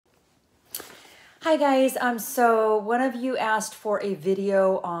Hi guys, so one of you asked for a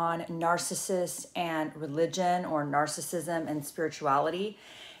video on narcissists and religion, or narcissism and spirituality,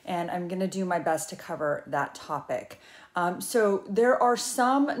 and I'm gonna do my best to cover that topic. So there are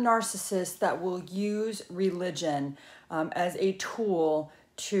some narcissists that will use religion as a tool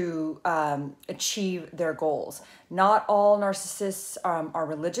to achieve their goals. Not all narcissists are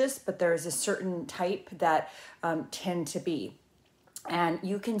religious, but there is a certain type that tend to be. And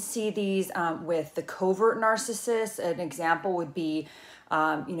you can see these with the covert narcissist. An example would be,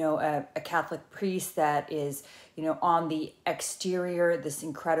 a Catholic priest that is, on the exterior, this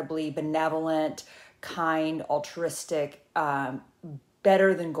incredibly benevolent, kind, altruistic,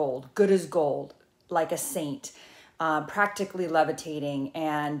 better than gold, good as gold, like a saint, practically levitating.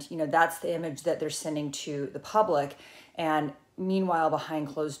 And, that's the image that they're sending to the public. And meanwhile, behind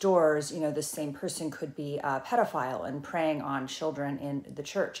closed doors, this same person could be a pedophile and preying on children in the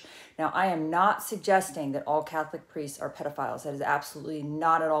church. Now, I am not suggesting that all Catholic priests are pedophiles. That is absolutely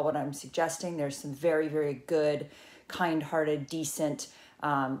not at all what I'm suggesting. There's some very, very good, kind-hearted, decent,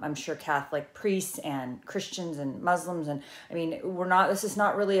 I'm sure Catholic priests and Christians and Muslims. And I mean, this is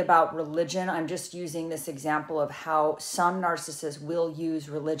not really about religion. I'm just using this example of how some narcissists will use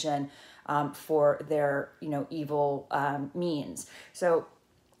religion for their, evil means. So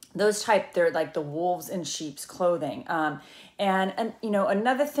those type, they're like the wolves in sheep's clothing. And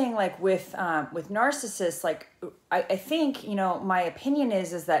another thing, like with narcissists, like I think, my opinion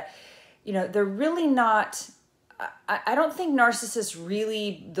is that, they're really not, I don't think narcissists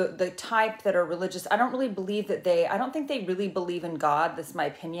really, the type that are religious, I don't really believe that I don't think they really believe in God. That's my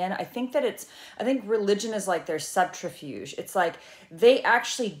opinion. I think religion is like their subterfuge. It's like they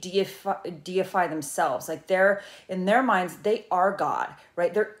actually deify themselves. Like in their minds, they are God,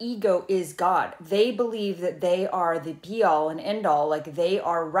 right? Their ego is God. They believe that they are the be all and end all, like they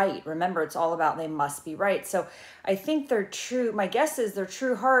are right. Remember, it's all about they must be right. So I think my guess is their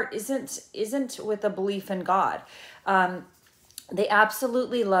true heart isn't with a belief in God. They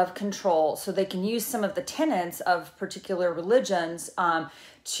absolutely love control, so they can use some of the tenets of particular religions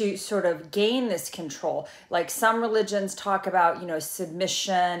to sort of gain this control. Like some religions talk about,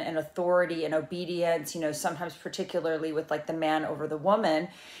 submission and authority and obedience, sometimes particularly with like the man over the woman.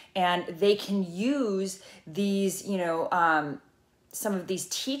 And they can use these, some of these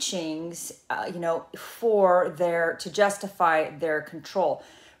teachings, to justify their control.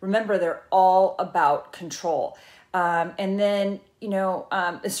 Remember, they're all about control. And then,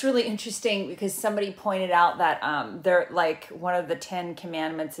 it's really interesting because somebody pointed out that they're like one of the 10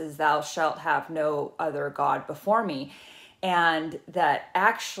 commandments is thou shalt have no other God before me. And that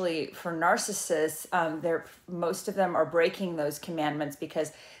actually for narcissists, most of them are breaking those commandments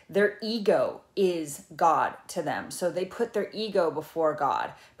because their ego is God to them. So they put their ego before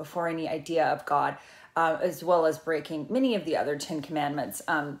God, before any idea of God, as well as breaking many of the other 10 commandments.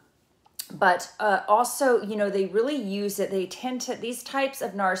 But also, they really use it. They tend to, these types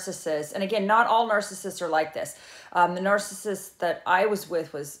of narcissists, and again, not all narcissists are like this. The narcissist that I was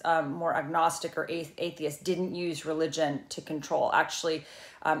with was more agnostic or atheist, didn't use religion to control, actually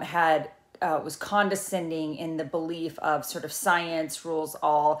was condescending in the belief of sort of science rules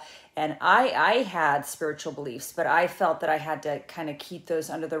all. And I had spiritual beliefs, but I felt that I had to kind of keep those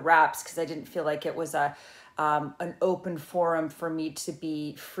under the wraps because I didn't feel like it was an open forum for me to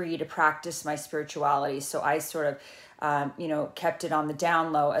be free to practice my spirituality. So I sort of, kept it on the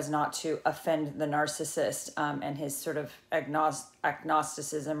down low as not to offend the narcissist and his sort of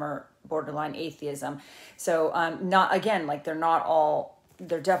agnosticism or borderline atheism. So not, again, like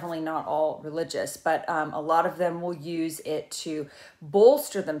they're definitely not all religious, but a lot of them will use it to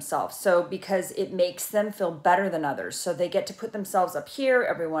bolster themselves. So because it makes them feel better than others. So they get to put themselves up here,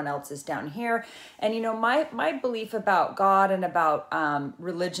 everyone else is down here. And my belief about God and about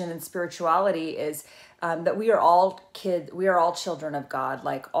religion and spirituality is that we are all children of God,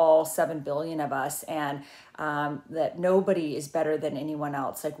 like all 7 billion of us, and that nobody is better than anyone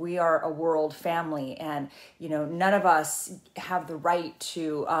else. Like we are a world family, and none of us have the right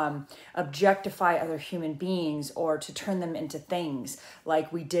to objectify other human beings or to turn them into things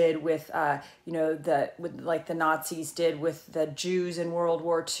like we did with like the Nazis did with the Jews in World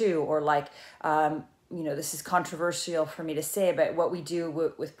War II, or like this is controversial for me to say, but what we do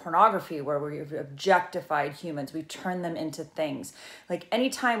with pornography, where we've objectified humans, we turn them into things. Like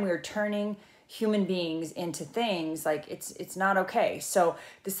anytime we're turning human beings into things, like it's not okay. So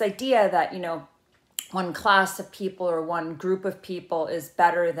this idea that, one class of people or one group of people is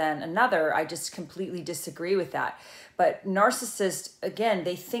better than another, I just completely disagree with that. But narcissists, again,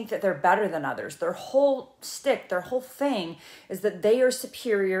 they think that they're better than others. Their whole stick, their whole thing is that they are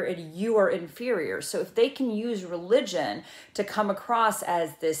superior and you are inferior. So if they can use religion to come across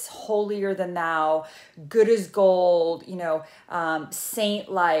as this holier than thou, good as gold,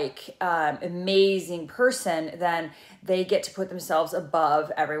 saint-like, amazing person, then they get to put themselves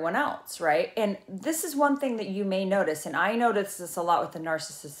above everyone else, right? And this is one thing that you may notice, and I noticed this a lot with the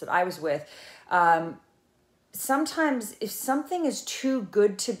narcissists that I was with. Sometimes if something is too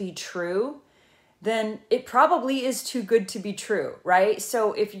good to be true, then it probably is too good to be true, right?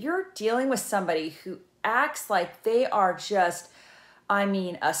 So if you're dealing with somebody who acts like they are just,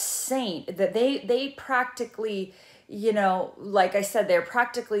 a saint, that they practically, like I said, they're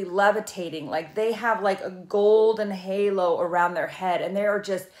practically levitating, like they have like a golden halo around their head, and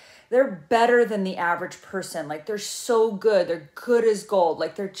they're better than the average person. Like they're so good. They're good as gold.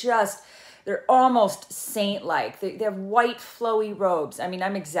 Like they're almost saint-like. They have white flowy robes.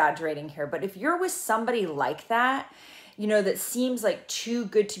 I'm exaggerating here, but if you're with somebody like that, that seems like too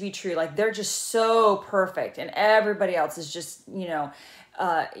good to be true, like they're just so perfect and everybody else is just,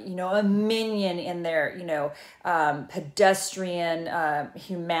 a minion in their, pedestrian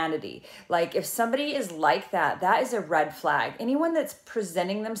humanity. Like if somebody is like that, that is a red flag. Anyone that's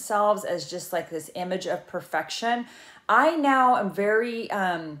presenting themselves as just like this image of perfection, I now am very,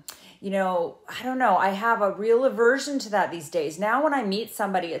 I don't know, I have a real aversion to that these days. Now when I meet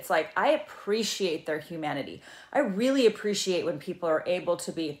somebody, it's like, I appreciate their humanity. I really appreciate when people are able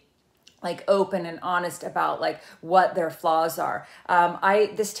to be like open and honest about like what their flaws are.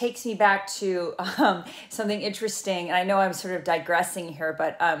 This takes me back to something interesting, and I know I'm sort of digressing here,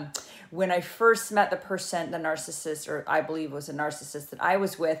 but when I first met the person, the narcissist, or I believe was a narcissist that I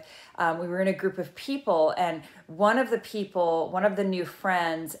was with, we were in a group of people, and one of the new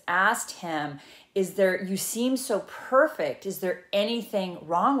friends asked him, you seem so perfect. Is there anything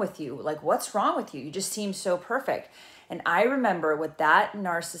wrong with you? Like, what's wrong with you? You just seem so perfect. And I remember what that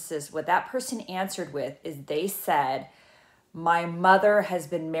person answered with is they said, my mother has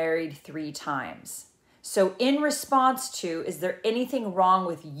been married 3 times. So in response to, is there anything wrong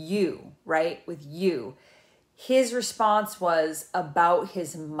with you, right? With you. His response was about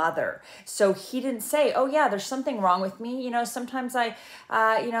his mother. So he didn't say, oh yeah, there's something wrong with me. Sometimes I,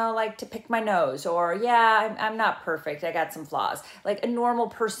 like to pick my nose, or yeah, I'm not perfect. I got some flaws. Like a normal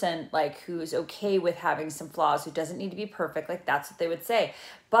person, like who's okay with having some flaws, who doesn't need to be perfect. Like that's what they would say.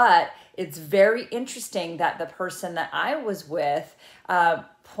 But it's very interesting that the person that I was with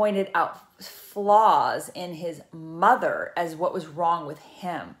pointed out flaws in his mother as what was wrong with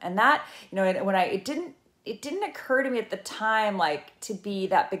him. And that, it didn't occur to me at the time, like, to be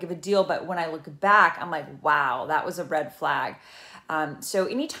that big of a deal. But when I look back, I'm like, wow, that was a red flag. So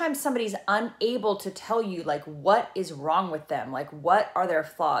anytime somebody's unable to tell you, like, what is wrong with them, like, what are their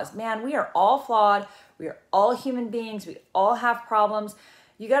flaws? Man, we are all flawed. We are all human beings. We all have problems.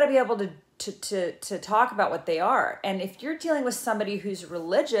 You got to be able to talk about what they are. And if you're dealing with somebody who's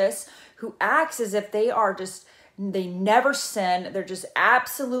religious, who acts as if they never sin, they're just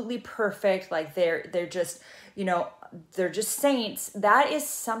absolutely perfect, like they're just, they're just saints, that is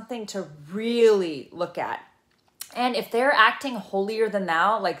something to really look at. And if they're acting holier than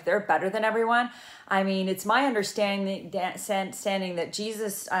thou, like they're better than everyone, it's my understanding that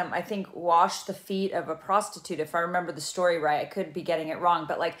Jesus, I think, washed the feet of a prostitute, if I remember the story right. I could be getting it wrong,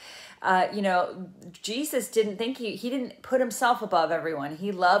 but like, Jesus didn't think he didn't put himself above everyone.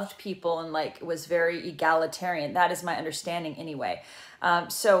 He loved people and like was very egalitarian. That is my understanding anyway.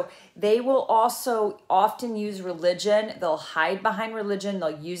 So they will also often use religion. They'll hide behind religion.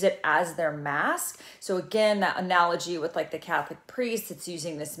 They'll use it as their mask. So again, that analogy with like the Catholic priest, it's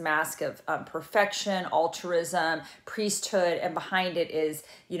using this mask of perfection, altruism, priesthood, and behind it is,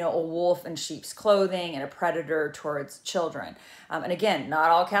 a wolf in sheep's clothing and a predator towards children. And again, not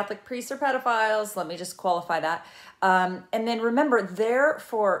all Catholic priests are pedophiles. Let me just qualify that. And then remember,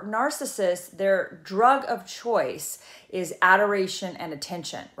 for narcissists, their drug of choice is adoration and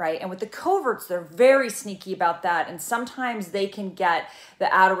attention, right? And with the coverts, they're very sneaky about that. And sometimes they can get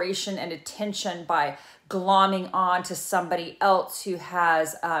the adoration and attention by glomming on to somebody else who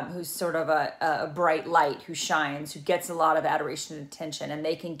has, who's sort of a bright light, who shines, who gets a lot of adoration and attention, and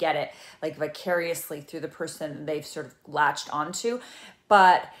they can get it like vicariously through the person they've sort of latched onto.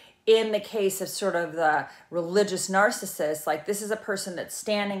 But in the case of sort of the religious narcissist, like this is a person that's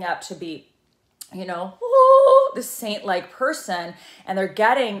standing up to be, this saint-like person, and they're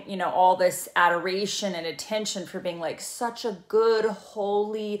getting, all this adoration and attention for being like such a good,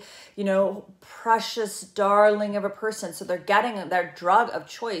 holy, precious darling of a person. So they're getting their drug of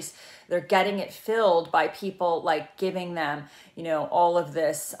choice. they're getting it filled by people like giving them, you know, all of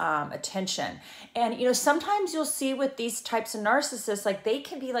this attention. And, you know, sometimes you'll see with these types of narcissists, like they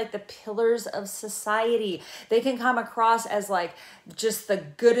can be like the pillars of society. They can come across as like just the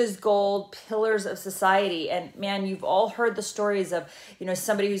good as gold pillars of society. And man, you've all heard the stories of, you know,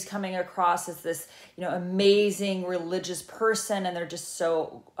 somebody who's coming across as this, you know, amazing religious person, and they're just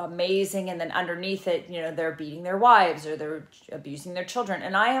so amazing. And then underneath it, you know, they're beating their wives or they're abusing their children.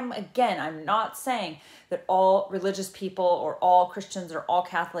 And I'm not saying that all religious people or all Christians or all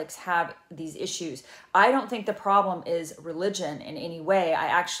Catholics have these issues. I don't think the problem is religion in any way. I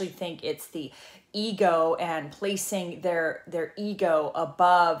actually think it's the ego and placing their ego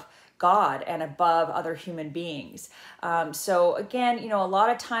above God and above other human beings. So again, you know, a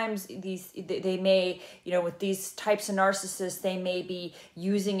lot of times they may, you know, with these types of narcissists, they may be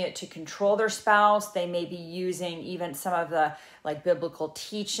using it to control their spouse. They may be using even some of the like biblical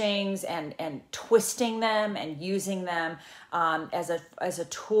teachings and twisting them and using them as a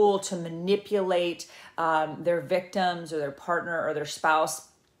tool to manipulate their victims or their partner or their spouse,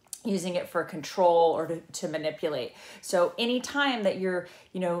 using it for control or to manipulate. So anytime that you're,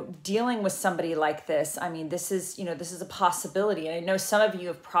 you know, dealing with somebody like this, I mean, this is a possibility. And I know some of you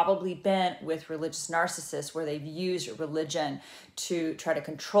have probably been with religious narcissists where they've used religion to try to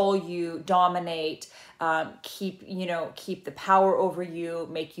control you, dominate, keep the power over you,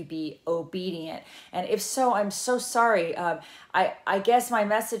 make you be obedient. And if so, I'm so sorry. I guess my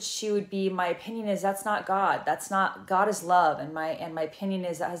message to you would be, my opinion is that's not God. That's not, God is love. And my opinion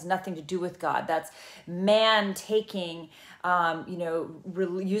is that has nothing to do with God. That's man taking,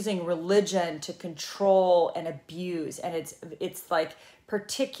 using religion to control and abuse. And it's like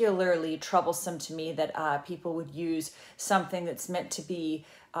particularly troublesome to me that people would use something that's meant to be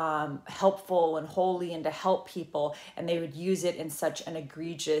helpful and holy and to help people, and they would use it in such an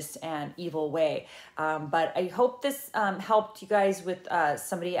egregious and evil way. But I hope this helped you guys with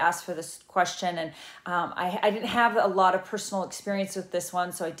somebody asked for this question, and I didn't have a lot of personal experience with this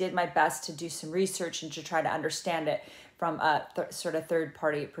one, so I did my best to do some research and to try to understand it from a sort of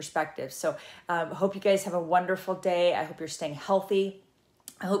third-party perspective. So hope you guys have a wonderful day. I hope you're staying healthy.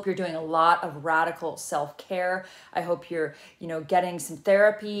 I hope you're doing a lot of radical self-care. I hope you're, getting some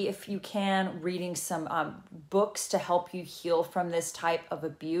therapy if you can, reading some books to help you heal from this type of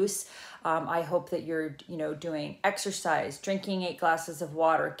abuse. I hope that you're, doing exercise, drinking 8 glasses of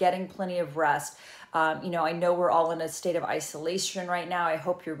water, getting plenty of rest. I know we're all in a state of isolation right now. I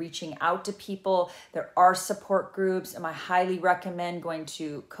hope you're reaching out to people. There are support groups, and I highly recommend going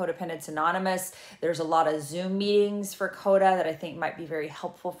to Codependence Anonymous. There's a lot of Zoom meetings for CODA that I think might be very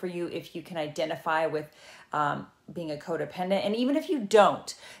helpful for you if you can identify with being a codependent. And even if you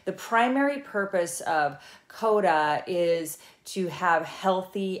don't, the primary purpose of CODA is to have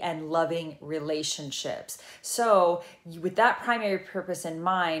healthy and loving relationships. So with that primary purpose in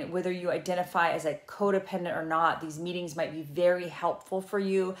mind, whether you identify as a codependent or not, these meetings might be very helpful for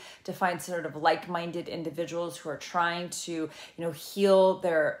you to find sort of like-minded individuals who are trying to, heal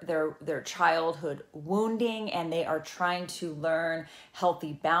their childhood wounding, and they are trying to learn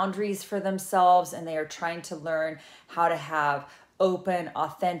healthy boundaries for themselves, and they are trying to learn how to have open,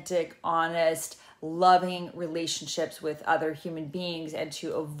 authentic, honest, loving relationships with other human beings, and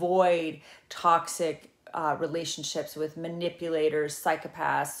to avoid toxic relationships with manipulators,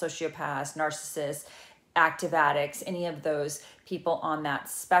 psychopaths, sociopaths, narcissists, active addicts, any of those people on that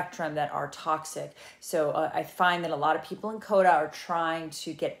spectrum that are toxic. So I find that a lot of people in CODA are trying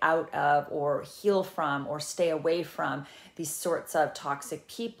to get out of or heal from or stay away from these sorts of toxic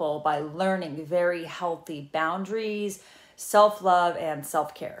people by learning very healthy boundaries, self-love, and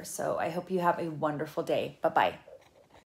self-care. So I hope you have a wonderful day. Bye-bye.